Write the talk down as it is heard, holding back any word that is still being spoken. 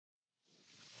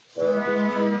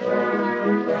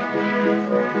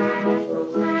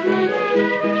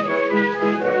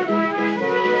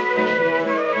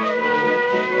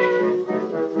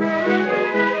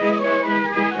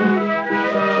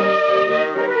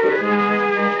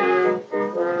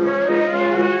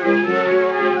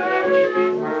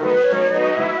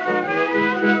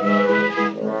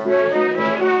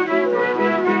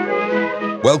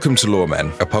Welcome to Loremen,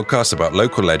 a podcast about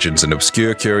local legends and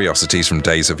obscure curiosities from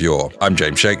days of yore. I'm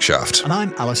James Shakeshaft. And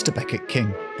I'm Alasdair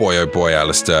Beckett-King. Boy, oh boy,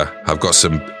 Alasdair, I've got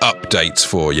some updates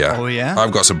for you. Oh, yeah?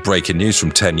 I've got some breaking news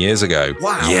from 10 years ago.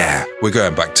 Wow. Yeah, we're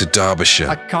going back to Derbyshire.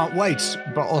 I can't wait,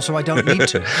 but also I don't need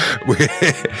to.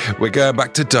 We're going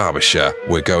back to Derbyshire.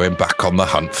 We're going back on the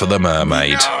hunt for the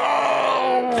mermaid.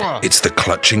 No! It's the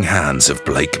clutching hands of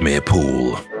Blakemere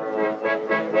Pool.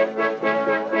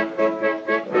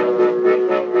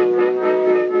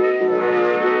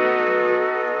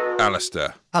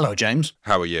 Alasdair. Hello, James.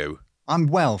 How are you? I'm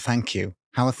well, thank you.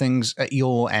 How are things at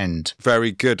your end?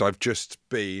 Very good. I've just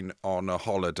been on a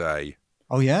holiday.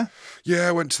 Oh, yeah? Yeah,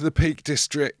 I went to the Peak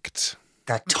District.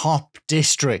 The top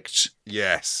district.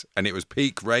 Yes, and it was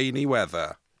peak rainy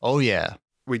weather. Oh, yeah.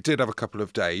 We did have a couple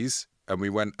of days, and we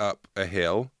went up a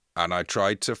hill, and I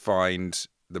tried to find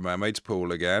the Mermaid's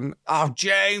Pool again. Oh,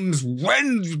 James,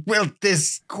 when will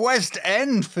this quest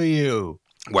end for you?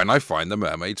 When I find the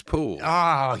Mermaid's Pool.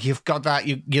 Ah, you've got that,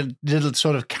 your little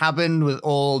sort of cabin with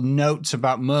all notes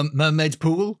about Mermaid's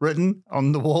Pool written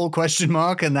on the wall, question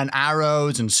mark, and then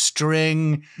arrows and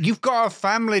string. You've got a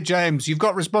family, James. You've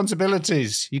got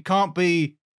responsibilities. You can't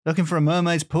be looking for a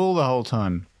Mermaid's Pool the whole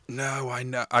time. No, I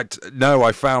know.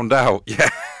 I found out. Yeah.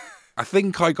 I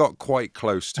think I got quite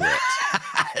close to it.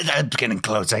 I'm getting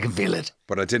close. I can feel it.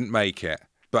 But I didn't make it.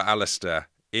 But Alasdair,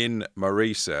 in my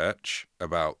research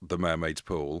about the Mermaid's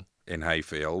Pool in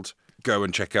Hayfield, go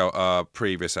and check out our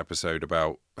previous episode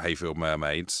about Hayfield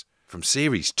Mermaids from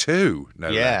Series 2, no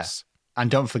less.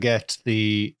 And don't forget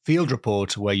the field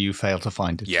report where you failed to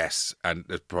find it. Yes, and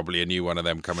there's probably a new one of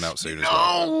them coming out soon as well.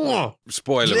 Oh,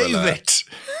 Spoiler leave alert. it.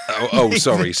 Oh,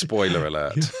 sorry, spoiler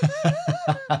alert.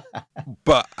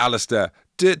 But Alasdair,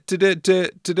 can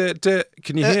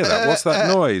you hear that? What's that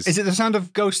noise? Is it the sound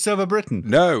of Ghosts Over Britain?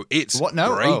 No, it's What?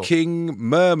 No? breaking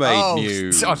mermaid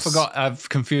news. I forgot. I've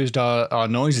confused our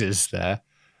noises there.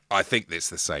 I think it's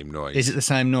the same noise. Is it the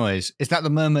same noise? Is that the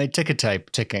mermaid ticker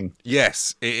tape ticking?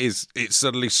 Yes, it is. It's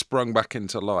suddenly sprung back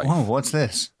into life. Oh, what's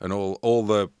this? And all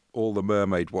the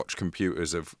Mermaid Watch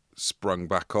computers have sprung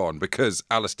back on because,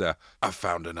 Alasdair, I've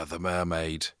found another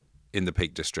mermaid in the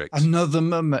Peak District. Another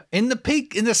mermaid in the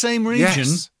Peak, in the same region.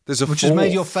 Yes, there's a which fourth. has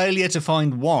made your failure to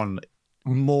find one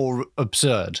more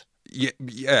absurd.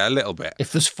 Yeah, a little bit.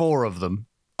 If there's four of them,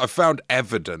 I found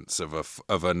evidence of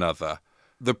another.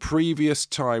 The previous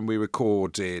time we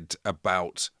recorded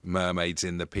about mermaids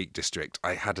in the Peak District,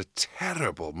 I had a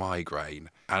terrible migraine,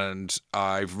 and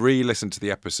I've re-listened to the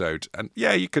episode, and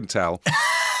yeah, you can tell.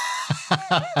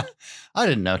 I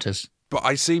didn't notice. But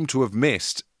I seem to have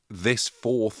missed this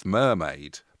fourth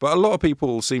mermaid. But a lot of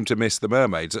people seem to miss the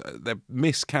mermaids. They're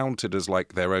miscounted as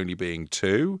like there only being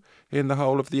two in the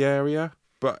whole of the area.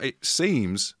 But it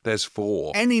seems there's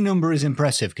four. Any number is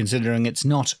impressive considering it's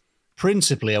not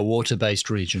principally a water-based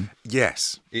region.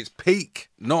 Yes, it's Peak,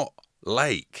 not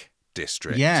Lake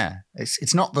District. Yeah,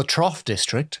 it's not the Trough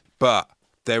District. But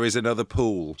there is another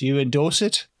pool. Do you endorse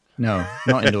it? No,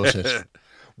 not endorse it.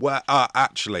 Well,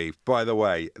 actually, by the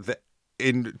way,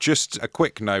 in just a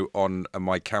quick note on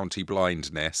my county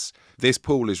blindness, this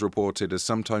pool is reported as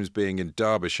sometimes being in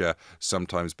Derbyshire,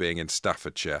 sometimes being in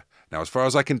Staffordshire. Now, as far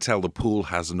as I can tell, the pool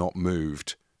has not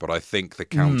moved, but I think the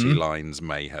county lines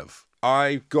may have.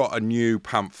 I got a new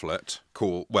pamphlet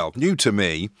new to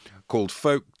me, called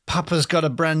Papa's got a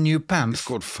brand new pamphlet. It's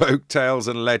called Folk Tales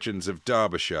and Legends of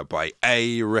Derbyshire by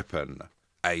A. Rippon.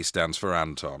 A stands for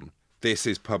Anton. This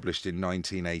is published in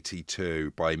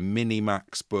 1982 by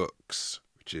Minimax Books,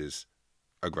 which is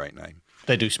a great name.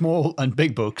 They do small and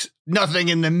big books. Nothing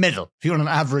in the middle. If you want an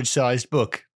average-sized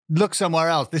book, look somewhere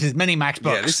else. This is Minimax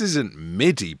Books. Yeah, this isn't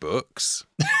MIDI books.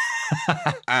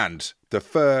 And the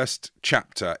first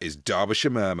chapter is Derbyshire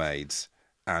Mermaids.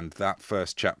 And that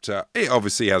first chapter, it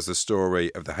obviously has the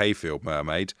story of the Hayfield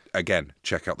Mermaid. Again,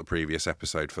 check out the previous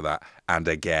episode for that. And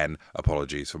again,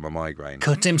 apologies for my migraine.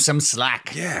 Cut him some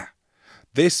slack. Yeah.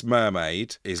 This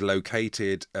mermaid is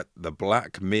located at the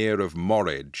Blakemere of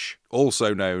Morridge,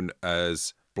 also known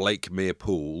as Blakemere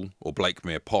Pool or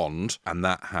Blakemere Pond, and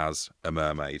that has a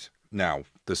mermaid. Now,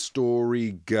 the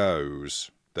story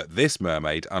goes that this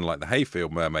mermaid, unlike the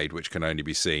Hayfield Mermaid, which can only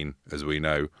be seen, as we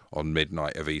know, on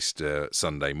midnight of Easter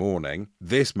Sunday morning,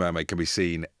 this mermaid can be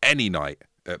seen any night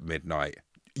at midnight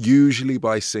usually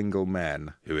by single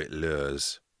men who it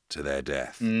lures to their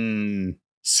death.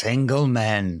 Single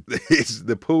men.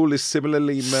 The pool is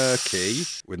similarly murky,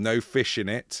 with no fish in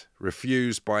it,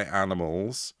 refused by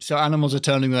animals. So animals are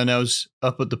turning their nose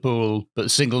up at the pool,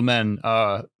 but single men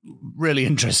are really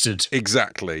interested.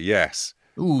 Exactly, yes.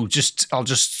 Ooh, I'll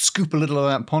just scoop a little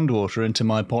of that pond water into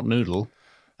my pot noodle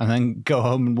and then go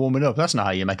home and warm it up. That's not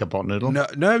how you make a pot noodle.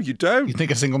 No, you don't. You think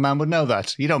a single man would know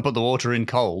that? You don't put the water in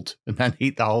cold and then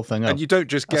heat the whole thing up. And you don't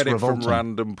just get it revolting. from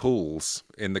random pools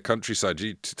in the countryside.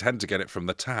 You tend to get it from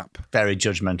the tap. Very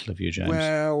judgmental of you, James.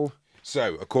 Well,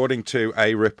 so according to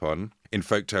A. Rippon in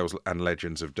Folktales and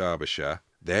Legends of Derbyshire,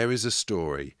 there is a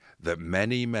story that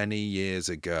many, many years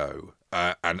ago,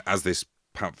 and as this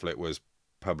pamphlet was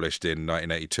published in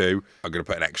 1982, I'm going to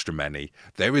put an extra many.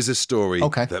 There is a story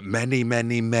that many,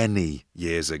 many, many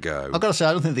years ago. I've got to say,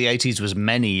 I don't think the 80s was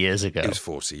many years ago. It was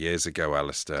 40 years ago,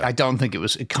 Alasdair. I don't think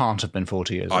it can't have been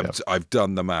 40 years ago. I've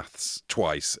done the maths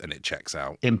twice and it checks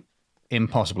out.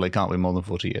 Impossible. It can't be more than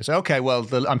 40 years. Okay, well,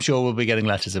 I'm sure we'll be getting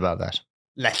letters about that.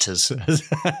 Letters.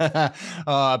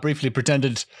 I briefly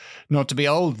pretended not to be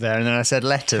old there, and then I said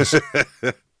letters.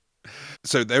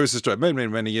 So there was a story. Many,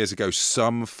 many years ago,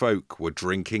 some folk were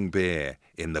drinking beer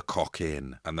in the Cock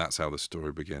Inn, and that's how the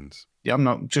story begins. Yeah, I'm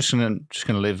not just gonna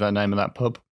leave the name of that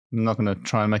pub. I'm not gonna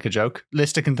try and make a joke.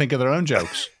 Lister can think of their own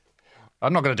jokes.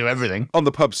 I'm not gonna do everything. On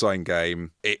the pub sign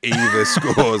game, it either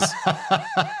scores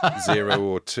 0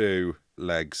 or 2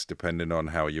 legs, depending on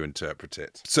how you interpret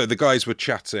it. So the guys were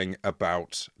chatting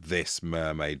about this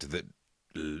mermaid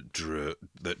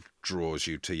that draws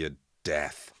you to your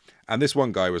death. And this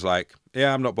one guy was like,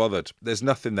 yeah, I'm not bothered. There's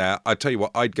nothing there. I tell you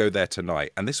what, I'd go there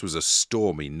tonight. And this was a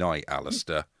stormy night,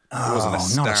 Alasdair. It wasn't a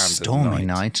standard not a stormy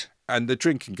night. And the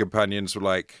drinking companions were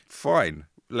like, fine,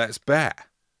 let's bet.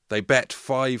 They bet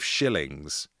 5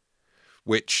 shillings,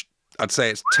 which I'd say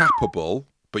it's tappable,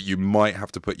 but you might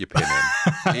have to put your pin in.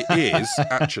 It is,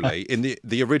 actually, in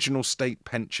the original state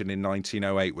pension in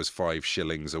 1908 was 5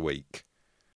 shillings a week.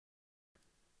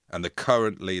 And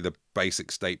currently the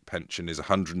basic state pension is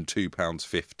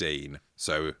 £102.15.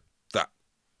 So that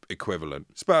equivalent.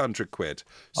 It's about 100 quid.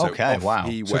 So okay, wow.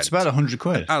 So it's about 100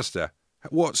 quid. Alasdair,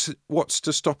 what's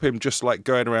to stop him just like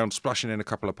going around, splashing in a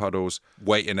couple of puddles,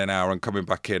 waiting an hour and coming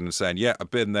back in and saying, yeah,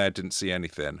 I've been there, didn't see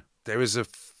anything. There is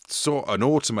an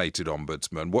automated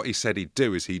ombudsman. What he said he'd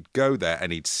do is he'd go there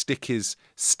and he'd stick his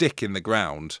stick in the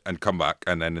ground and come back,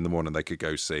 and then in the morning they could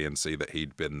go see that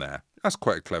he'd been there. That's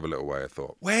quite a clever little way, I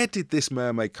thought. Where did this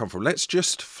mermaid come from? Let's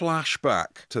just flash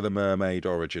back to the mermaid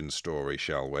origin story,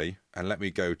 shall we? And let me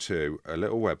go to a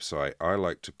little website I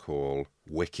like to call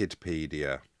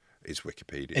Wikipedia. It's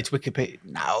Wikipedia. It's Wikipedia.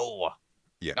 No.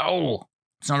 Yeah. No.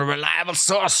 It's not a reliable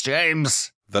source,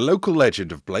 James. The local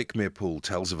legend of Blakemere Pool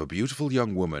tells of a beautiful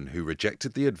young woman who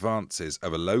rejected the advances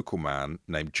of a local man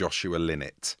named Joshua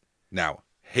Linnett. Now,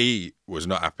 he was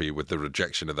not happy with the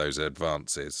rejection of those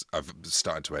advances. I've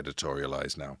started to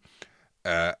editorialise now.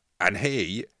 And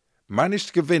he managed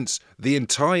to convince the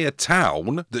entire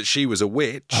town that she was a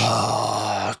witch.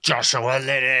 Oh, Joshua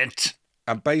Linnett.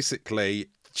 And basically,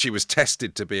 she was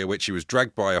tested to be a witch. She was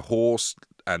dragged by a horse,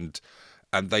 and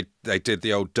they did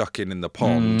the old ducking in the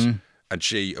pond. And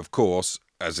she, of course,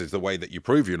 as is the way that you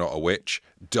prove you're not a witch,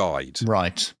 died.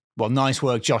 Right. Well, nice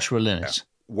work, Joshua Linnett. Yeah.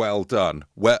 Well done.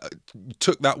 Well,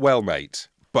 took that well, mate.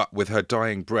 But with her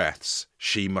dying breaths,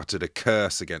 she muttered a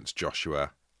curse against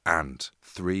Joshua. And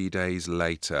 3 days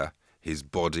later, his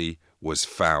body was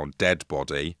found. Dead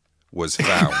body was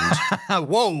found.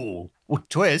 Whoa.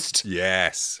 Twist.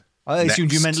 Yes. I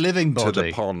assumed you meant living body. To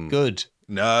the pond. Good.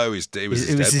 No, it was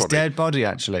his dead body,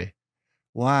 actually.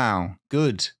 Wow.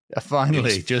 Good.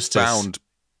 Finally, justice. Found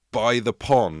by the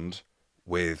pond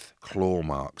with claw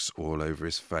marks all over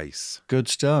his face. Good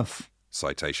stuff.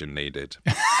 Citation needed.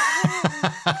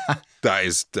 That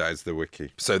is the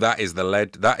wiki. So that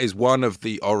is one of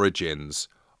the origins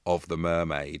of the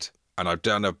mermaid. And I've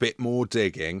done a bit more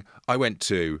digging. I went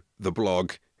to the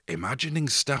blog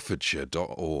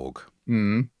imaginingstaffordshire.org.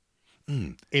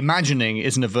 Imagining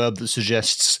isn't a verb that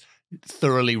suggests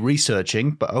thoroughly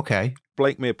researching, but okay.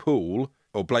 Blakemere Pool,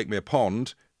 or Blakemere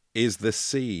Pond, is the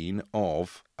scene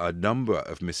of a number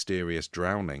of mysterious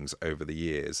drownings over the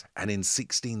years. And in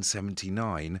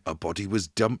 1679, a body was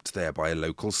dumped there by a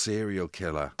local serial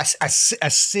killer. A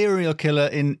serial killer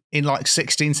in like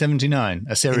 1679?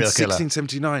 A serial killer? In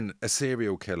 1679, a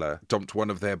serial killer dumped one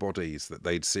of their bodies that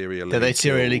they'd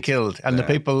serially killed. And the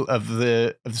people of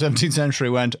the 17th century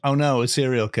went, oh no, a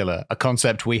serial killer, a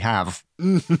concept we have.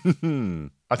 I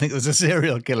think there's a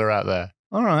serial killer out there.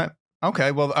 All right.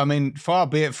 Okay, well, I mean, far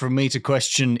be it from me to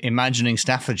question imagining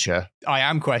Staffordshire. I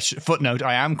am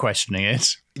questioning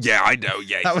it. Yeah, I know.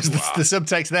 Yeah, that was the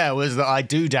subtext there, was that I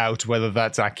do doubt whether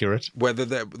that's accurate.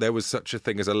 Whether there was such a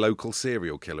thing as a local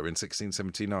serial killer in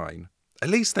 1679. At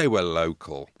least they were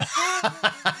local.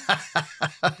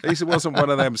 At least it wasn't one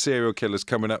of them serial killers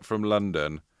coming up from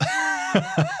London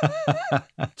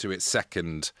to its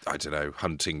second, I don't know,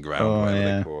 hunting ground,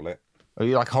 whatever they call it. Are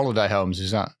you like holiday homes,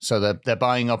 is that? So they're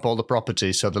buying up all the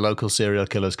properties so the local serial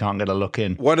killers can't get a look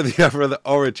in. One of the other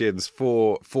origins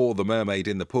for the mermaid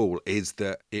in the pool is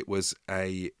that it was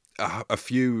a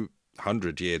few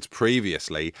hundred years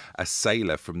previously, a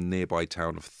sailor from the nearby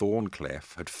town of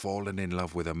Thorncliffe had fallen in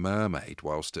love with a mermaid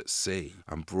whilst at sea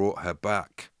and brought her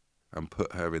back and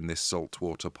put her in this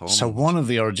saltwater pond. So one of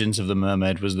the origins of the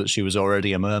mermaid was that she was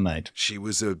already a mermaid. She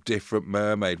was a different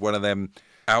mermaid, one of them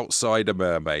outsider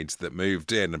mermaids that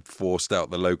moved in and forced out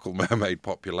the local mermaid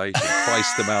population,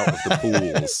 priced them out of the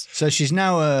pools. So she's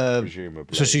now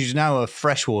presumably. So she's now a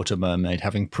freshwater mermaid,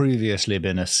 having previously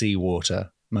been a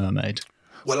seawater mermaid.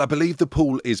 Well, I believe the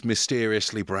pool is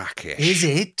mysteriously brackish. Is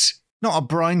it? Not a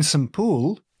brinesome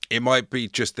pool. It might be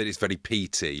just that it's very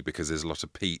peaty because there's a lot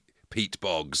of peat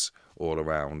bogs all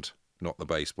around, not the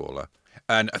baseballer.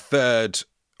 And a third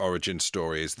origin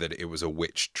story is that it was a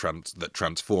witch that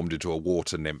transformed into a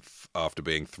water nymph after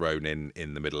being thrown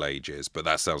in the Middle Ages. But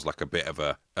that sounds like a bit of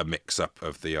a mix-up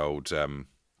of the old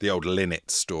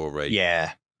linnet story.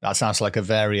 Yeah, that sounds like a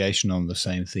variation on the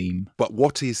same theme. But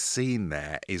what is seen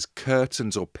there is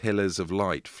curtains or pillars of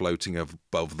light floating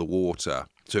above the water.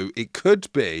 So it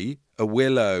could be a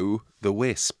willow the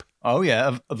wisp. Oh,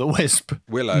 yeah, the wisp.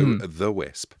 Willow the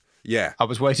wisp. Yeah. I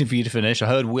was waiting for you to finish. I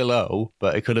heard willow,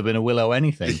 but it could have been a willow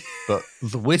anything. But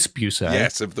the wisp, you say?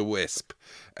 Yes, of the wisp.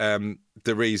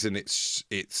 The reason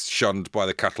it's shunned by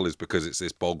the cattle is because it's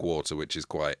this bog water, which is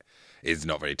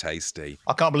not very tasty.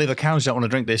 I can't believe the cows don't want to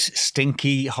drink this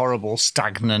stinky, horrible,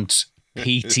 stagnant,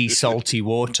 peaty, salty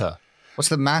water. What's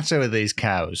the matter with these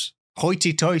cows?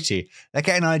 Hoity-toity. They're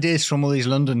getting ideas from all these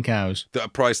London cows. That are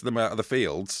pricing them out of the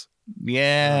fields?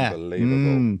 Yeah.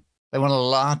 Unbelievable. They want a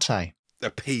latte. A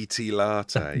peaty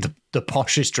latte. The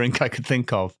poshest drink I could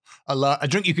think of. A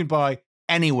drink you can buy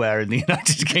anywhere in the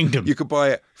United Kingdom. You could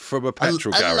buy it from a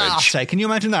petrol garage. A latte. Can you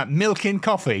imagine that? Milk in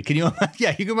coffee.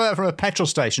 Yeah, you can buy that from a petrol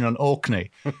station on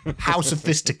Orkney. How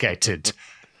sophisticated.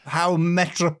 How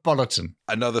metropolitan.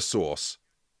 Another source.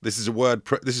 This is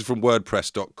from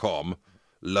WordPress.com.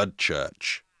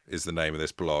 Ludchurch is the name of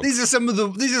this blog. These are some of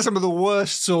the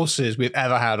worst sources we've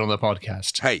ever had on the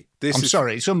podcast. Hey, I'm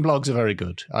sorry. Some blogs are very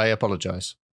good. I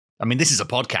apologise. I mean, this is a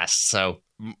podcast, so.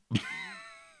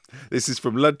 This is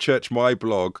from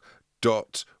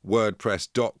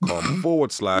ludchurchmyblog.wordpress.com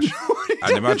 /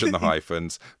 and imagine the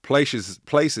hyphens,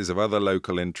 places of other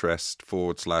local interest /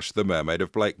 the Mermaid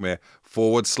of Blakemere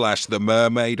 / the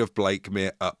Mermaid of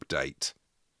Blakemere update.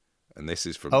 And this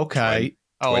is from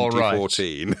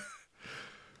 2014. Right.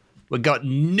 We got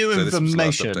new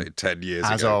information 10 years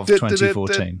as ago. of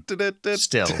 2014.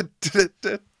 Still.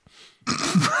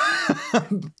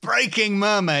 Breaking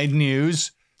mermaid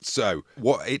news. So,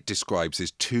 what it describes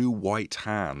is two white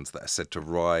hands that are said to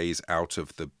rise out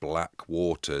of the black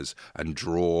waters and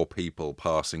draw people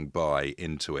passing by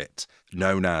into it,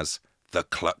 known as the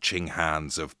clutching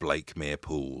hands of Blakemere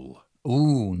Pool.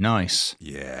 Ooh, nice.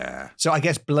 Yeah. So I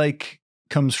guess Blake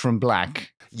comes from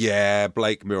black. Yeah,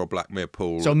 Blakemere or Blakemere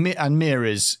Pool. So and Mere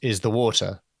is the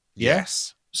water. Yeah?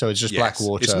 Yes. So it's just black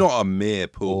water. It's not a mere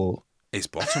pool. It's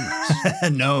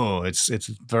bottomless. No, it's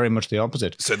very much the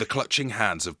opposite. So the clutching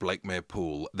hands of Blakemere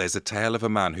Pool. There's a tale of a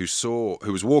man who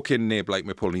was walking near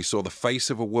Blakemere Pool and he saw the face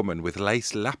of a woman with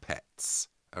lace lappets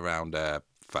around her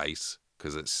face,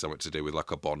 because it's something to do with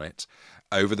like a bonnet,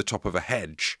 over the top of a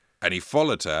hedge. And he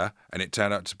followed her, and it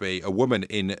turned out to be a woman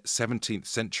in 17th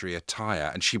century attire,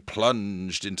 and she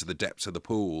plunged into the depths of the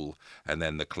pool, and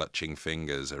then the clutching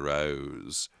fingers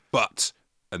arose. But,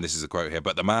 and this is a quote here,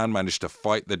 but the man managed to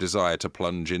fight the desire to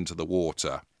plunge into the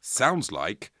water. Sounds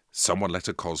like someone let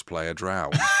a cosplayer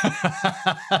drown.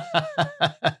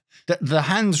 The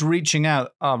hands reaching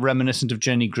out are reminiscent of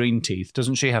Jenny Greenteeth.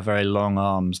 Doesn't she have very long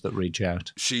arms that reach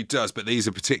out? She does, but these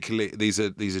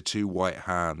are two white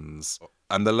hands.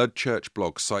 And the Ludchurch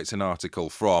blog cites an article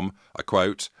from, I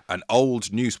quote, an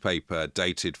old newspaper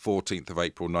dated 14th of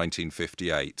April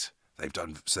 1958. They've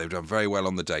done very well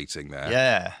on the dating there.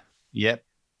 Yeah. Yep.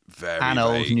 Very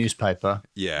old newspaper.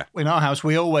 Yeah. In our house,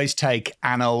 we always take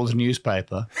an old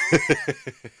newspaper.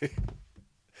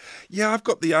 Yeah, I've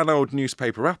got the an old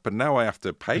newspaper app, and now I have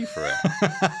to pay for it.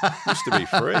 It used to be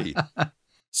free.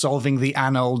 Solving the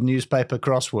an old newspaper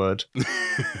crossword.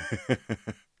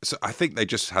 So I think they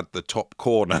just had the top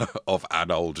corner of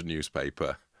an old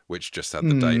newspaper, which just had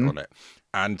the date on it.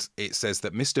 And it says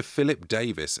that Mr. Philip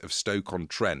Davis of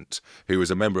Stoke-on-Trent, who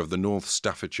was a member of the North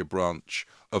Staffordshire branch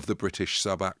of the British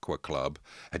Sub-Aqua Club,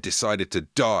 had decided to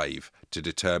dive to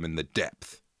determine the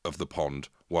depth of the pond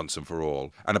once and for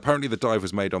all. And apparently the dive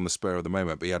was made on the spur of the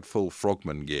moment, but he had full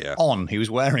frogman gear. He was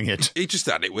wearing it. He just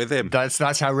had it with him.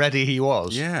 That's how ready he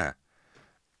was. Yeah.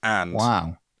 And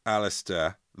wow.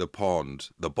 Alasdair, the pond,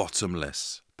 the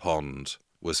bottomless pond,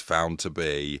 was found to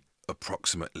be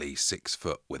approximately 6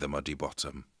 foot with a muddy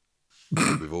bottom.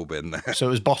 We've all been there. So it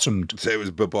was bottomed. So it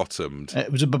was bebottomed.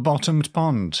 It was a bebottomed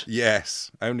pond.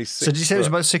 Yes, only 6 So did you say it was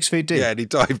about 6 feet deep? Yeah, and he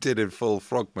dived in full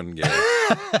frogman gear.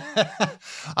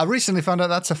 I recently found out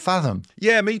that's a fathom.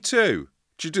 Yeah, me too.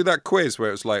 Did you do that quiz where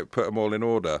it was like put them all in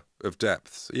order of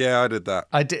depths? Yeah, I did that.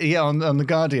 I did, yeah, on The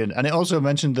Guardian. And it also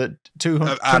mentioned that An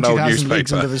old 20,000 leagues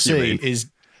newspaper, under the sea you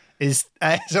is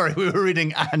sorry, we were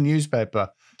reading a newspaper.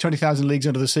 20,000 leagues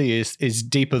under the sea is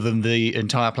deeper than the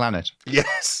entire planet.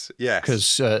 Yes, yes.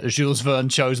 Because Jules Verne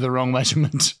chose the wrong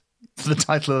measurement for the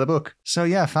title of the book. So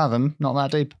yeah, fathom, not that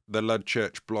deep. The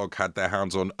Ludchurch blog had their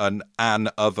hands on an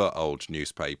other old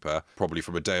newspaper, probably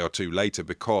from a day or two later,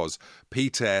 because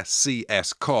Peter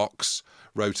C.S. Cox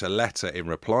wrote a letter in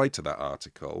reply to that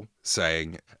article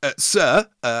saying, Sir,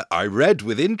 I read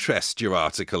with interest your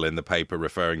article in the paper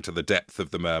referring to the depth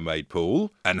of the mermaid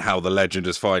pool and how the legend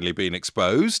has finally been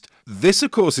exposed. This,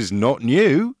 of course, is not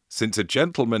new, since a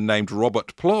gentleman named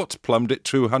Robert Plott plumbed it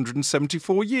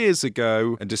 274 years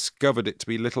ago and discovered it to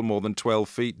be little more than 12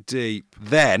 feet deep.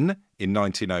 Then, in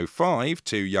 1905,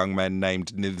 2 young men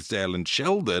named Nithsdale and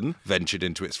Sheldon ventured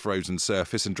into its frozen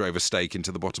surface and drove a stake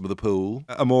into the bottom of the pool.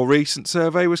 A more recent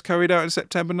survey was carried out in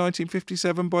September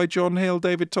 1957 by John Hill,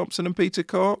 David Thompson and Peter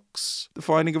Cox, the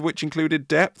finding of which included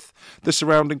depth, the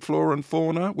surrounding flora and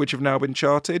fauna, which have now been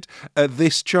charted.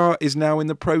 This chart is now in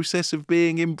the process of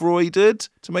being embroidered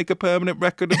to make a permanent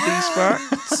record of these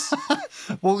facts.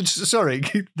 Well, sorry,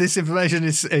 this information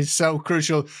is so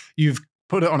crucial, you've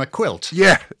put it on a quilt.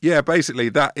 Yeah, basically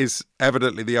that is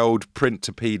evidently the old print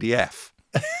to PDF.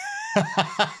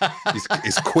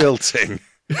 Is quilting.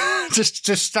 just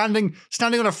standing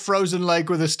on a frozen lake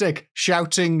with a stick,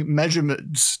 shouting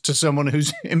measurements to someone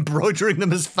who's embroidering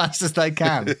them as fast as they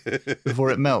can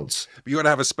before it melts. You got to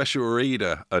have a special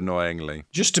reader, annoyingly.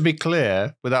 Just to be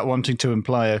clear, without wanting to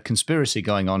imply a conspiracy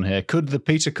going on here, could the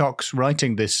Peter Cox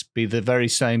writing this be the very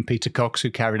same Peter Cox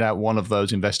who carried out one of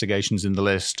those investigations in the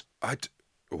list?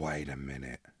 Wait a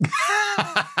minute.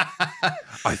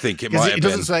 I think it might have been. It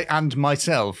doesn't say "and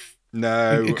myself."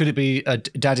 No. Could it be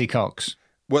Daddy Cox?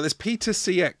 Well, there's Peter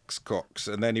C.X. Cox,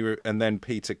 and then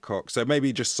Peter Cox. So maybe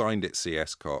he just signed it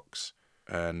C.S. Cox.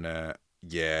 And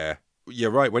yeah,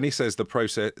 you're right. When he says the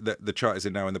chart is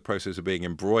now in the process of being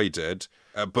embroidered,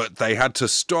 but they had to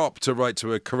stop to write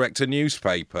to correct a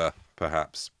newspaper,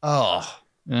 perhaps. Oh,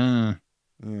 yeah.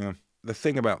 The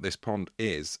thing about this pond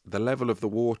is the level of the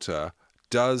water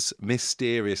does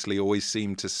mysteriously always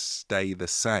seem to stay the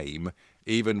same,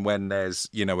 even when there's,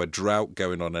 a drought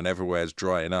going on and everywhere's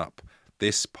drying up.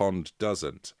 This pond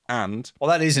doesn't. And well,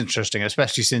 that is interesting,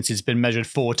 especially since it's been measured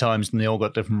 4 times and they all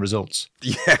got different results.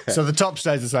 Yeah. So the top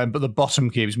stays the same, but the bottom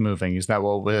keeps moving. Is that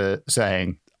what we're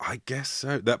saying? I guess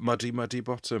so. That muddy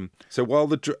bottom. So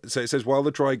it says while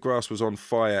the dry grass was on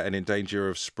fire and in danger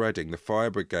of spreading, the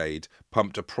fire brigade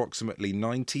pumped approximately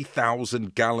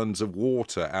 90,000 gallons of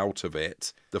water out of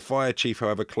it. The fire chief,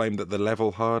 however, claimed that the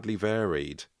level hardly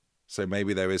varied. So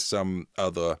maybe there is some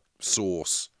other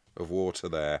source of water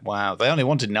there. Wow, they only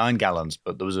wanted 9 gallons,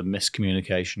 but there was a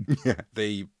miscommunication. Yeah.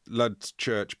 The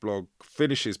Ludchurch blog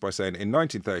finishes by saying, in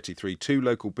 1933, 2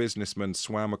 local businessmen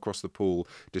swam across the pool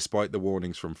despite the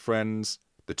warnings from friends.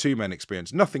 The 2 men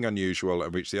experienced nothing unusual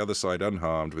and reached the other side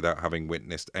unharmed without having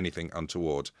witnessed anything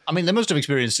untoward. I mean, they must have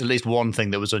experienced at least one thing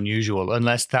that was unusual,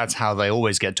 unless that's how they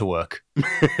always get to work.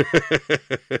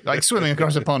 Like swimming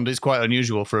across a pond is quite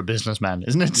unusual for a businessman,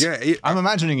 isn't it? Yeah. I'm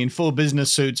imagining in full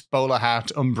business suits, bowler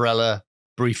hat, umbrella,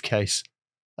 briefcase.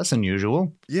 That's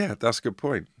unusual. Yeah, that's a good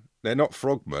point. They're not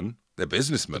frogmen, they're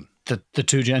businessmen. The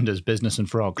 2 genders, business and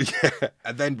frog. Yeah.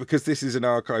 And then because this is an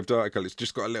archived article, it's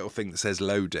just got a little thing that says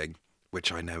loading,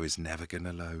 which I know is never going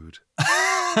to load.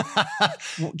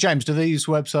 Well, James, do these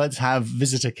websites have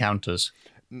visitor counters?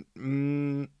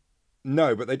 No,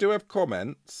 but they do have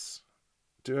comments.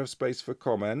 Do have space for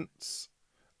comments.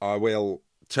 I will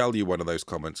tell you one of those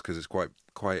comments because it's quite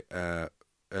a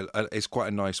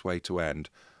nice way to end.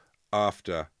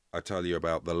 After I tell you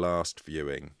about the last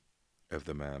viewing of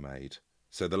the Mermaid.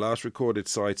 So the last recorded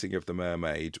sighting of the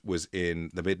mermaid was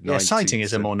in the mid-19th Yeah, sighting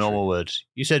is a more century. normal word.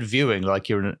 You said viewing like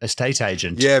you're an estate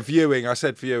agent. Yeah, viewing. I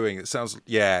said viewing. It sounds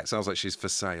like she's for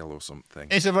sale or something.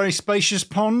 It's a very spacious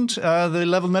pond. The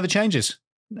level never changes.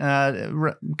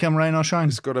 Come rain or shine.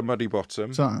 It's got a muddy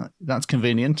bottom. So that's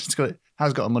convenient.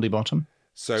 Has got a muddy bottom.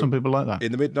 So some people like that.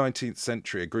 In the mid-19th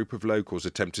century, a group of locals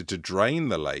attempted to drain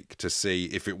the lake to see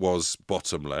if it was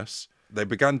bottomless. They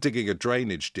began digging a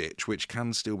drainage ditch, which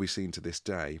can still be seen to this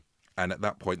day. And at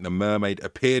that point, the mermaid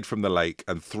appeared from the lake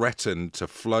and threatened to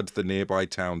flood the nearby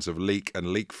towns of Leek and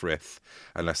Leekfrith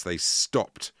unless they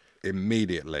stopped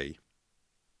immediately.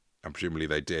 And presumably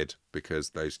they did, because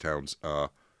those towns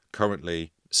are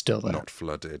currently still there, not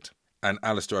flooded. And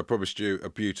Alasdair, I promised you a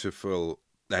beautiful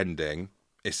ending.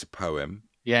 It's a poem.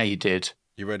 Yeah, you did.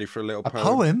 You ready for a little poem? A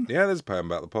poem? Yeah, there's a poem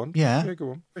about the pond. Yeah. Go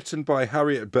on. Written by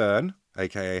Harriet Byrne,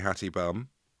 a.k.a. Hattie Bum.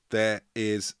 There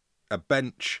is a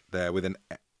bench there with an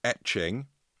etching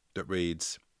that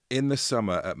reads, "In the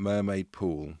summer at Mermaid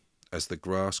Pool, as the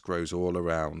grass grows all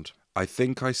around, I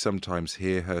think I sometimes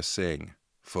hear her sing,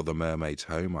 for the mermaid's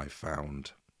home I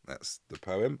found." That's the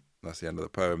poem. That's the end of the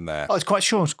poem there. Oh, it's quite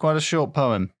short. Quite a short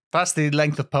poem. That's the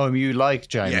length of poem you like,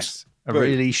 James. Yes. A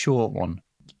really short one.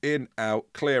 In, out,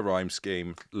 clear rhyme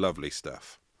scheme. Lovely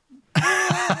stuff.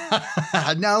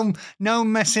 No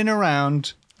messing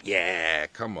around. Yeah,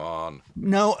 come on.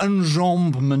 No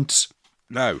enjambment.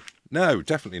 No,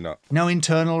 definitely not. No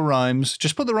internal rhymes.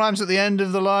 Just put the rhymes at the end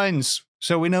of the lines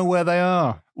so we know where they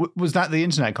are. Was that the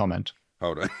internet comment?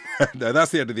 Hold on. No, that's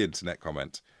the end of the internet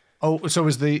comment. Oh, so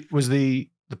was the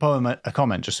poem a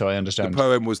comment, just so I understand? The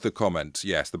poem was the comment.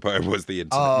 Yes, the poem was the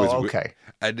internet. Oh, okay.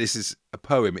 And this is a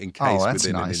poem encased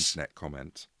within nice. an internet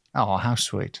comment. Oh, how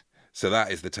sweet. So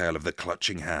that is the tale of the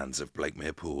clutching hands of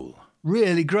Blakemere Pool.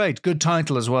 Really great. Good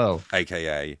title as well.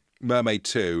 A.K.A. Mermaid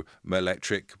 2,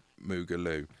 Mere-lectric,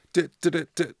 Mere-galoo.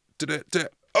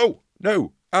 Oh,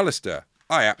 no, Alasdair.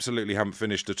 I absolutely haven't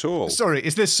finished at all. Sorry,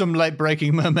 is this some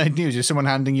late-breaking mermaid news? Is someone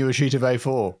handing you a sheet of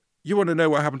A4? You want to know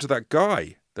what happened to that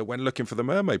guy that went looking for the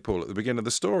mermaid pool at the beginning of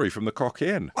the story from the Cock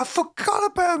Inn? I forgot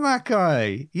about that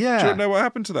guy. Yeah. Do you know what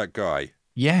happened to that guy?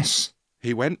 Yes.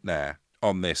 He went there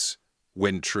on this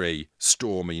wintry,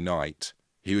 stormy night.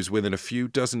 He was within a few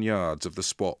dozen yards of the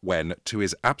spot when, to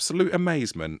his absolute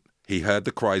amazement, he heard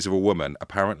the cries of a woman,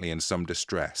 apparently in some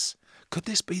distress. Could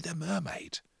this be the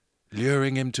mermaid,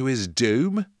 luring him to his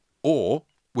doom? Or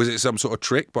was it some sort of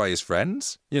trick by his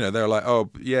friends? You know, they were like, oh,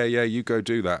 yeah, you go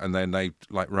do that. And then they,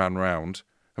 ran round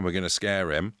and were going to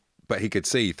scare him. But he could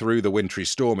see through the wintry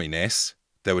storminess,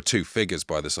 there were two figures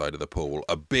by the side of the pool,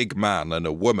 a big man and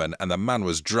a woman. And the man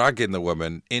was dragging the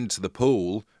woman into the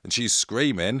pool and she's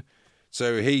screaming.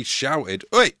 So he shouted,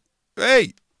 "Hey,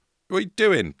 what are you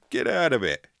doing? Get out of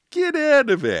it. Get out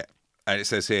of it." And it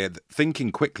says here,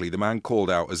 thinking quickly, the man called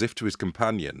out as if to his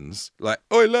companions, like,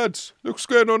 "Oi, lads, look what's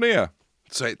going on here."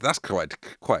 So that's quite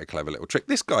a clever little trick.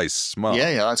 This guy's smart.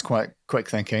 Yeah, that's quite quick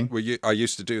thinking. I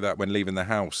used to do that when leaving the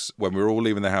house, when we were all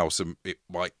leaving the house and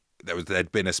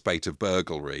there'd been a spate of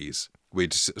burglaries.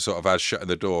 We'd sort of, as shutting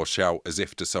the door, shout as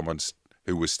if to someone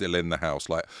who was still in the house,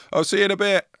 like, "I'll see you in a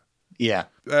bit. Yeah.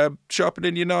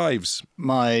 Sharpening your knives."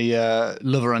 My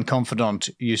lover and confidant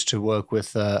used to work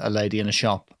with a lady in a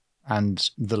shop, and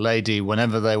the lady,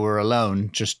 whenever they were alone,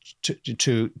 just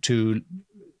two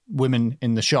women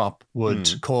in the shop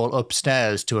would call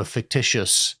upstairs to a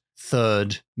fictitious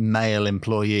third male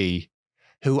employee,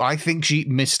 who I think she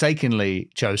mistakenly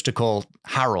chose to call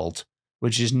Harold,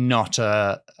 which is not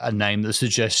a name that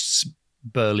suggests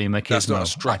burly machismo. That's not a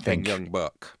strapping young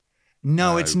buck.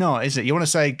 No, it's not, is it? You want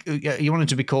to say, you want it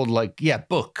to be called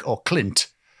Buck or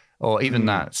Clint, or even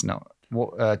that. It's not.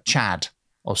 Chad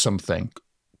or something.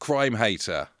 Crime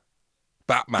hater.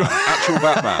 Batman. Actual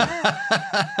Batman.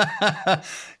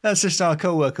 That's just our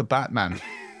co-worker Batman.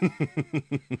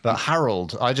 But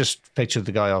Harold, I just pictured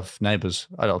the guy off Neighbours.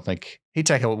 I don't think he'd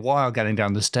take a while getting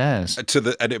down the stairs. And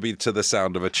it'd be to the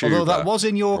sound of a tuba. Although that was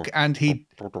in York, and he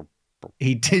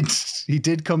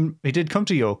did come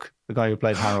to York. The guy who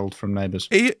played Harold from Neighbours.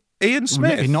 Ian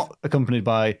Smith. Not accompanied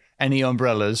by any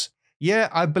umbrellas. Yeah,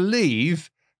 I believe,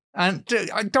 and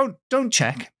I don't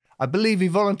check. I believe he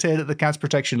volunteered at the Cats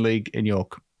Protection League in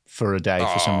York for a day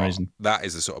for some reason. That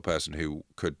is the sort of person who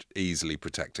could easily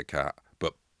protect a cat,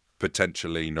 but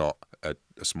potentially not a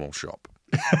small shop.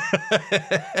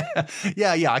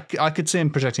 Yeah, I could see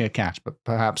him protecting a cat, but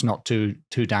perhaps not two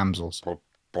damsels.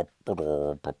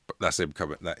 That's him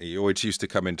coming. He always used to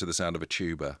come into the sound of a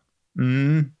tuba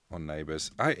on Neighbours.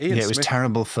 It was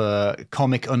terrible for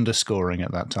comic underscoring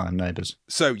at that time, Neighbours.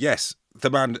 So yes, the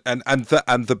man and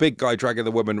the big guy dragging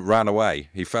the woman ran away.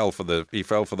 He fell for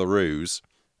the ruse,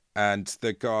 and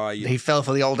the guy He fell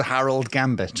for the old Harold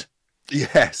Gambit.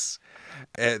 Yes,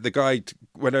 the guy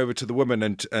went over to the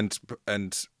woman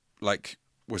and like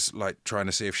was like trying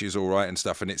to see if she's all right and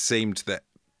stuff. And it seemed that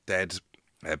there'd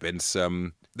been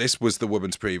some. This was the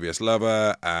woman's previous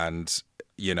lover, and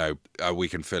we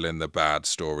can fill in the bad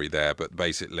story there. But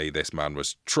basically, this man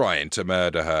was trying to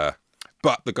murder her.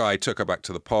 But the guy took her back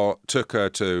to the pot, took her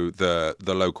to the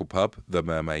local pub, the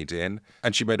Mermaid Inn,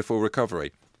 and she made a full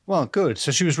recovery. Well, good.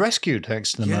 So she was rescued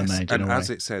thanks to the mermaid. And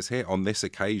as it says here, on this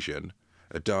occasion,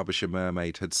 a Derbyshire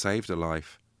mermaid had saved a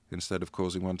life instead of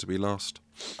causing one to be lost.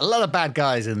 A lot of bad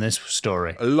guys in this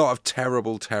story. A lot of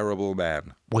terrible, terrible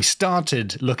men. We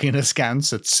started looking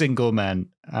askance at single men,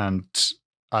 and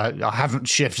I haven't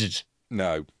shifted.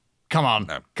 No. Come on.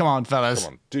 No. Come on, fellas.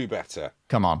 Come on. Do better.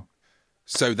 Come on.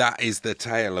 So that is the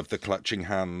tale of the clutching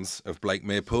hands of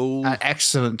Blakemere Pool. An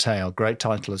excellent tale. Great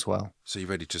title as well. So you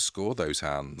ready to score those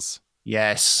hands?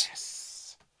 Yes.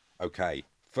 Yes. Okay.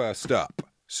 First up,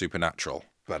 supernatural.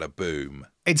 Bada boom.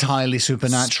 It's highly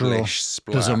supernatural. Splish,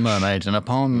 splash. There's a mermaid in a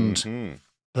pond. Mm-hmm.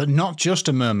 But not just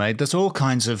a mermaid. There's all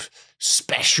kinds of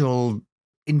special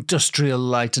industrial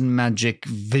light and magic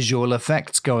visual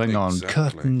effects going on.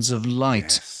 Curtains of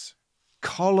light. Yes.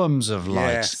 Columns of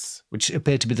light. Yes. Which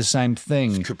appear to be the same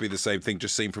thing. Could be the same thing,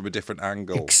 just seen from a different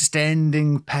angle.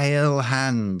 Extending pale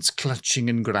hands, clutching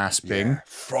and grasping. Yeah.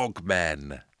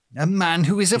 Frogmen. A man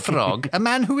who is a frog. A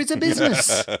man who is a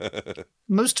business.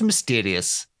 Most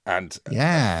mysterious. And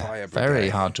yeah, a fire brigade. Very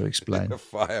hard to explain. A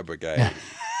fire brigade.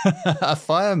 A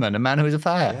fireman, a man who is a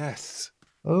fire. Yes.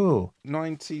 Oh.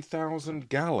 90,000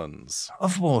 gallons.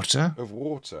 Of water. Of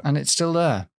water. And it's still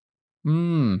there. I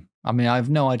mean, I have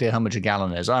no idea how much a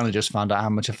gallon is. I only just found out how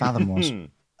much a fathom was.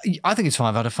 I think it's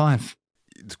 5 out of 5.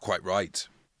 It's quite right.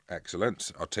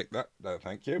 Excellent. I'll tick that. No,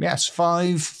 thank you. Yes,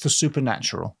 5 for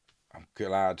supernatural. I'm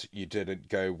glad you didn't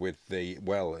go with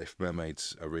well, if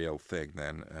mermaids are a real thing,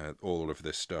 then all of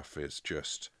this stuff is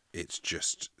just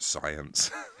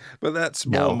science. But that's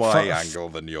more my angle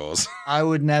than yours. I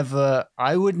would never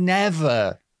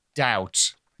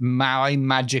doubt my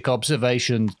magic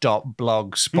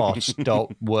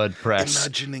observations.blogspot.wordpress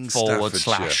Imagining /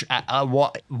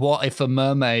 what if a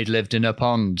mermaid lived in a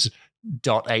pond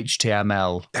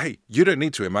 .html. Hey, you don't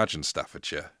need to imagine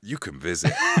Staffordshire. You can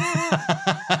visit.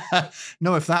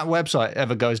 No, if that website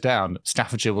ever goes down,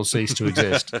 Staffordshire will cease to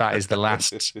exist. That is the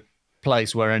last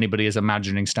place where anybody is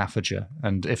imagining Staffordshire.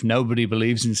 And if nobody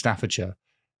believes in Staffordshire,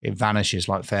 it vanishes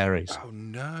like fairies. Oh,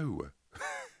 no.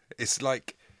 It's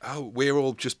like, we're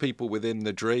all just people within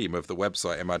the dream of the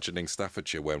website imagining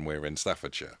Staffordshire when we're in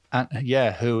Staffordshire.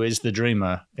 Yeah, who is the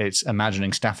dreamer? It's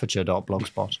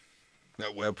imaginingstaffordshire.blogspot.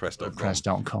 At WordPress.com.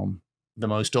 WordPress.com. The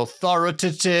most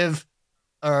authoritative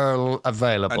Earl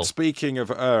available. And speaking of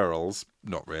Earls,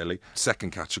 not really, second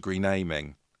category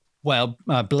naming. Well,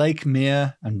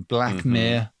 Blakemere and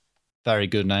Blakemere, very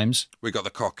good names. We got the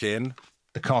Cock Inn.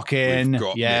 The Cock Inn, We've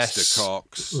got yes. Mr.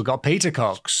 Cox. We've got Peter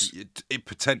Cox. It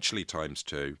potentially times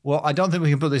 2. Well, I don't think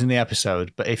we can put this in the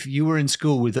episode, but if you were in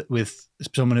school with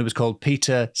someone who was called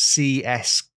Peter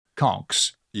C.S.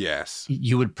 Cox, yes,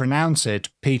 you would pronounce it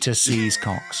Peter C's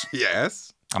Cox.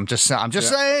 Yes. I'm just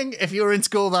saying, if you were in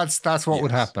school, that's what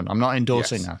would happen. I'm not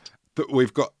endorsing that. But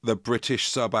we've got the British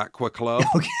Sub-Aqua Club.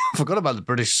 I forgot about the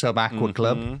British Sub-Aqua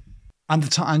Club. And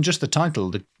just the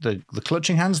title, the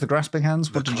Clutching Hands, the Grasping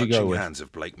Hands. What did you go with? The Clutching Hands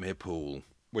of Blakemere Pool,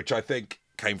 which I think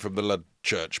came from the Lud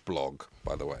Church blog,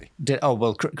 by the way.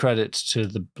 Credit to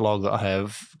the blog that I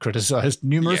have criticised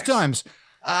numerous times.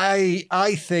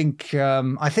 I think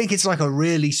it's like a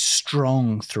really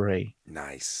strong 3.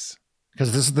 Nice.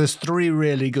 Because there's 3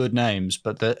 really good names,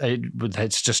 but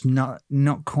it's just not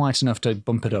quite enough to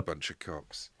bump it up. Bunch of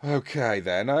cocks. Okay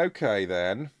then.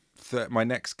 My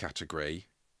next category,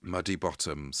 Muddy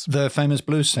Bottoms. The famous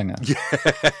blues singer.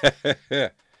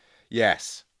 Yeah.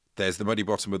 Yes. There's the muddy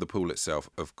bottom of the pool itself,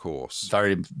 of course.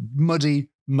 Very muddy,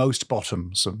 most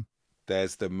bottoms.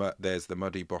 There's the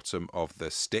muddy bottom of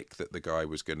the stick that the guy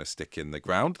was going to stick in the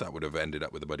ground. That would have ended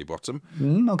up with a muddy bottom.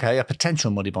 Okay, a potential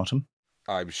muddy bottom.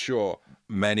 I'm sure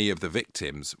many of the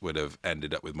victims would have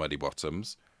ended up with muddy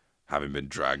bottoms, having been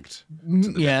dragged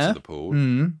to the depths of the pool.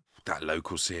 That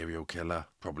local serial killer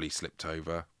probably slipped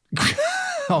over.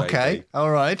 Okay, maybe. All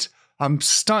right. I'm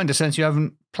starting to sense you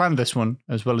haven't planned this one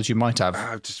as well as you might have.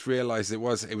 I've just realised it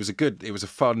was a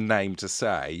fun name to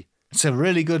say. It's a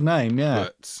really good name, yeah.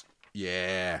 But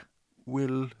yeah,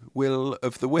 Will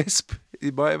of the Wisp.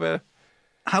 You might have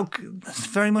that's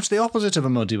very much the opposite of a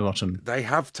muddy bottom. They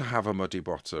have to have a muddy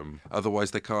bottom, otherwise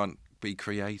they can't be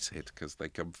created because they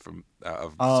come from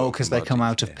out of because they come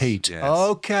out of peat. Yes.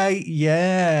 Okay,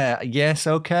 yes,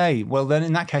 okay. Well, then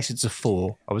in that case, it's a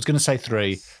 4. I was going to say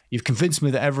 3. You've convinced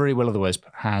me that every will-o'-the-wisp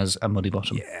has a muddy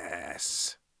bottom.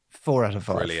 Yes. 4 out of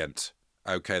 5. Brilliant.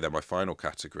 Okay, then my final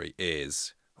category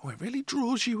is, it really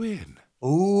draws you in.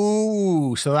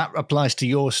 Ooh, so that applies to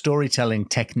your storytelling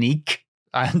technique,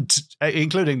 and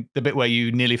including the bit where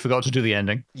you nearly forgot to do the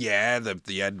ending. Yeah,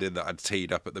 the ending that I'd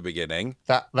teed up at the beginning.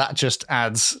 That just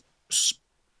adds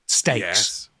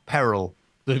stakes, peril,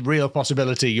 the real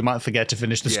possibility you might forget to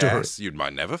finish the story. Yes, you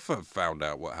might never have found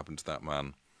out what happened to that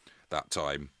man that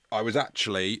time. I was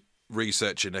actually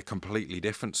researching a completely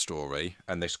different story,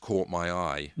 and this caught my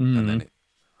eye, and then it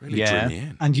really drew me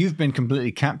in. And you've been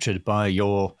completely captured by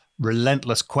your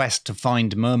relentless quest to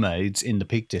find mermaids in the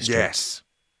Peak District.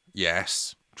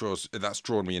 Yes. That's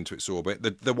drawn me into its orbit.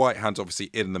 The white hands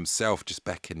obviously in themselves just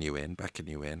beckon you in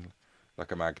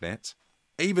like a magnet.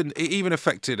 It even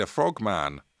affected a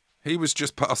frogman. He was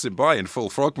just passing by in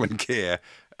full frogman gear.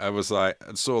 I was like,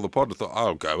 and saw the pod and thought,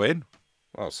 I'll go in.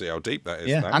 I'll see how deep that is.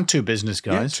 Yeah, now. and 2 business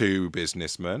guys. 2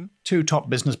 businessmen. 2 top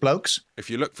business blokes. If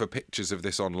you look for pictures of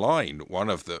this online, one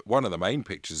of the main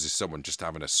pictures is someone just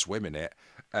having a swim in it.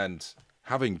 And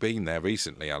having been there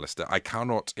recently, Alasdair, I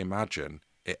cannot imagine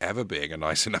it ever being a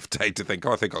nice enough day to think,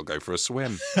 I think I'll go for a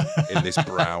swim in this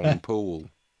brown pool.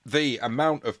 The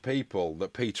amount of people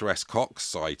that Peter S. Cox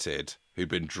cited who'd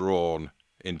been drawn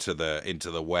into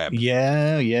the web.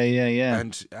 Yeah.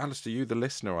 And Alasdair, you the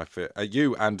listener, I feel,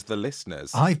 you and the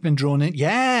listeners. I've been drawn in.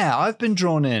 Yeah, I've been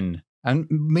drawn in. And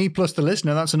me plus the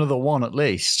listener, that's another 1 at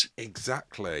least.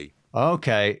 Exactly.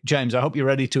 Okay, James, I hope you're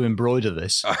ready to embroider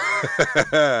this.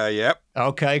 Yep.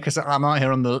 Okay, because I'm out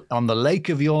here on the lake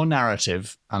of your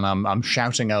narrative, and I'm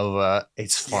shouting over.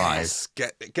 It's 5. Yes,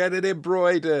 get it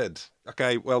embroidered.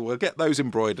 Okay, well, we'll get those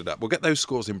embroidered up. We'll get those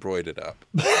scores embroidered up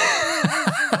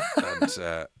and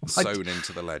sewn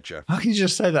into the ledger. How can you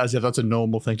just say that as if that's a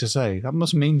normal thing to say? That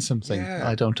must mean something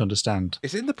I don't understand.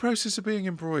 It's in the process of being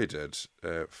embroidered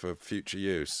for future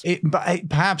use.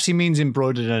 Perhaps he means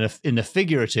embroidered in a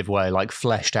figurative way, like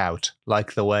fleshed out,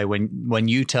 like the way when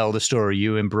you tell the story,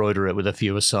 you embroider it with a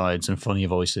few asides and funny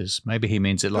voices. Maybe he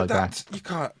means it like that. You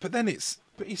can't. But then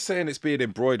But he's saying it's being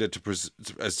embroidered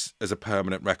as a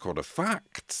permanent record of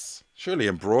facts. Surely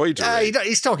embroidery.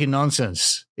 He's talking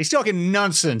nonsense. He's talking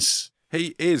nonsense.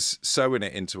 He is sewing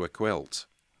it into a quilt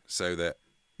so that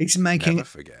he's making never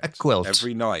forget. A quilt.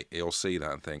 Every night he'll see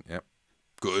that and think, yep,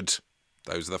 good.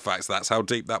 Those are the facts. That's how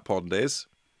deep that pond is.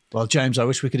 Well, James, I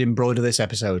wish we could embroider this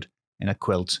episode in a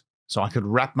quilt so I could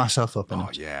wrap myself up in it.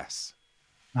 Oh, yes.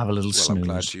 Have a little snooze. I'm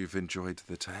glad you've enjoyed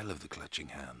the tale of the clutching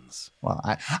hands. Well,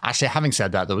 actually, having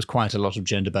said that, there was quite a lot of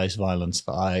gender-based violence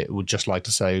that I would just like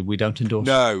to say we don't endorse.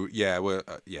 No, yeah,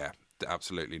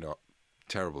 absolutely not.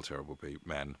 Terrible, terrible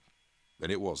men. And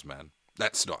it was men.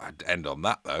 Let's not end on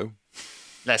that, though.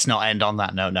 Let's not end on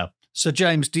that, no. So,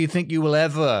 James, do you think you will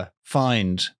ever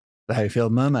find the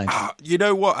Hayfield Mermaid? You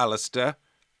know what, Alasdair?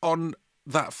 On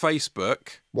that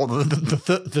Facebook... Well,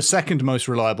 the second most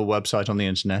reliable website on the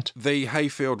internet. The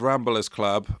Hayfield Ramblers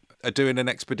Club are doing an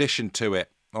expedition to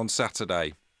it on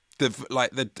Saturday.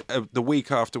 The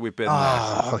week after we've been there.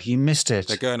 Oh, you missed it.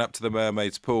 They're going up to the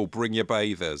Mermaid's Pool. Bring your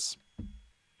bathers.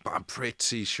 But I'm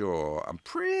pretty sure I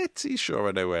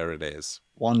know where it is.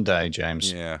 One day,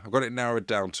 James. Yeah, I've got it narrowed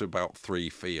down to about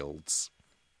 3 fields.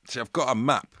 See, I've got a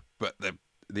map, but the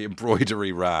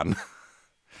embroidery ran.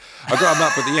 I got a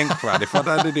map, but the ink ran. If I'd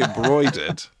had it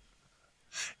embroidered...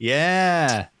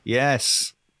 Yeah,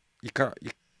 yes. You can't...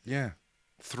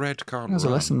 Thread can't There's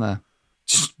run. a lesson there.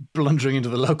 Just blundering into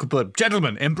the local pub.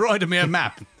 Gentlemen, embroider me a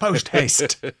map. Post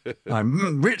haste. I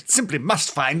simply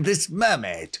must find this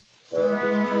mermaid.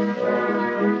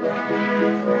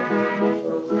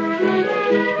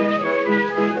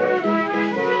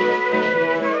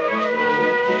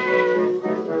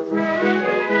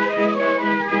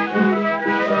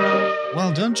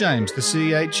 Well done, James. The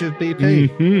CH of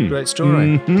BP. Mm-hmm. Great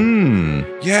story.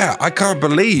 Mm-hmm. Yeah, I can't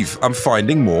believe I'm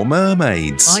finding more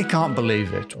mermaids. I can't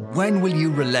believe it. When will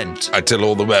you relent? Until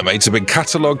all the mermaids have been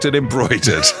catalogued and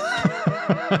embroidered.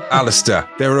 Alasdair,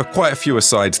 there are quite a few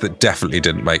asides that definitely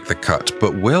didn't make the cut,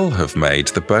 but will have made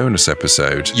the bonus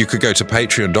episode. You could go to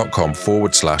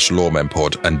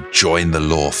patreon.com/loremenpod and join the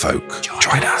lore folk.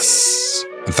 Join us.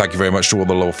 And thank you very much to all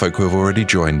the lore folk who have already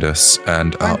joined us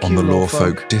and are on the Lore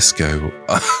Folk Disco.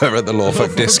 We're at the Lore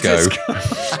Folk Disco.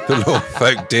 The Lore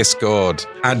Folk Discord.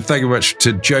 And thank you very much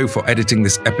to Joe for editing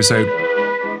this episode.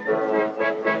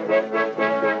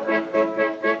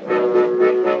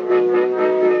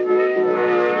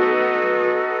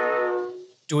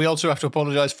 Do we also have to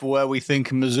apologise for where we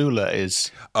think Missoula is.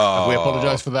 Oh, have we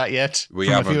apologised for that yet? We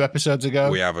From haven't. a few episodes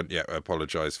ago? We haven't yet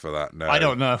apologised for that, no. I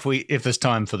don't know if there's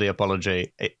time for the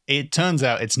apology. It turns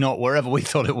out it's not wherever we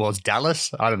thought it was.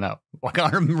 Dallas? I don't know. I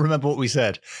can't remember what we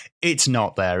said. It's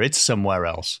not there. It's somewhere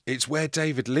else. It's where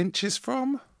David Lynch is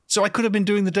from? So I could have been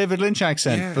doing the David Lynch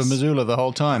accent for Missoula the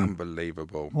whole time.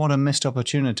 Unbelievable. What a missed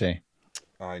opportunity.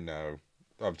 I know.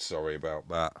 I'm sorry about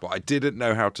that. But I didn't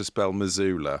know how to spell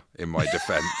Missoula, in my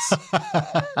defence.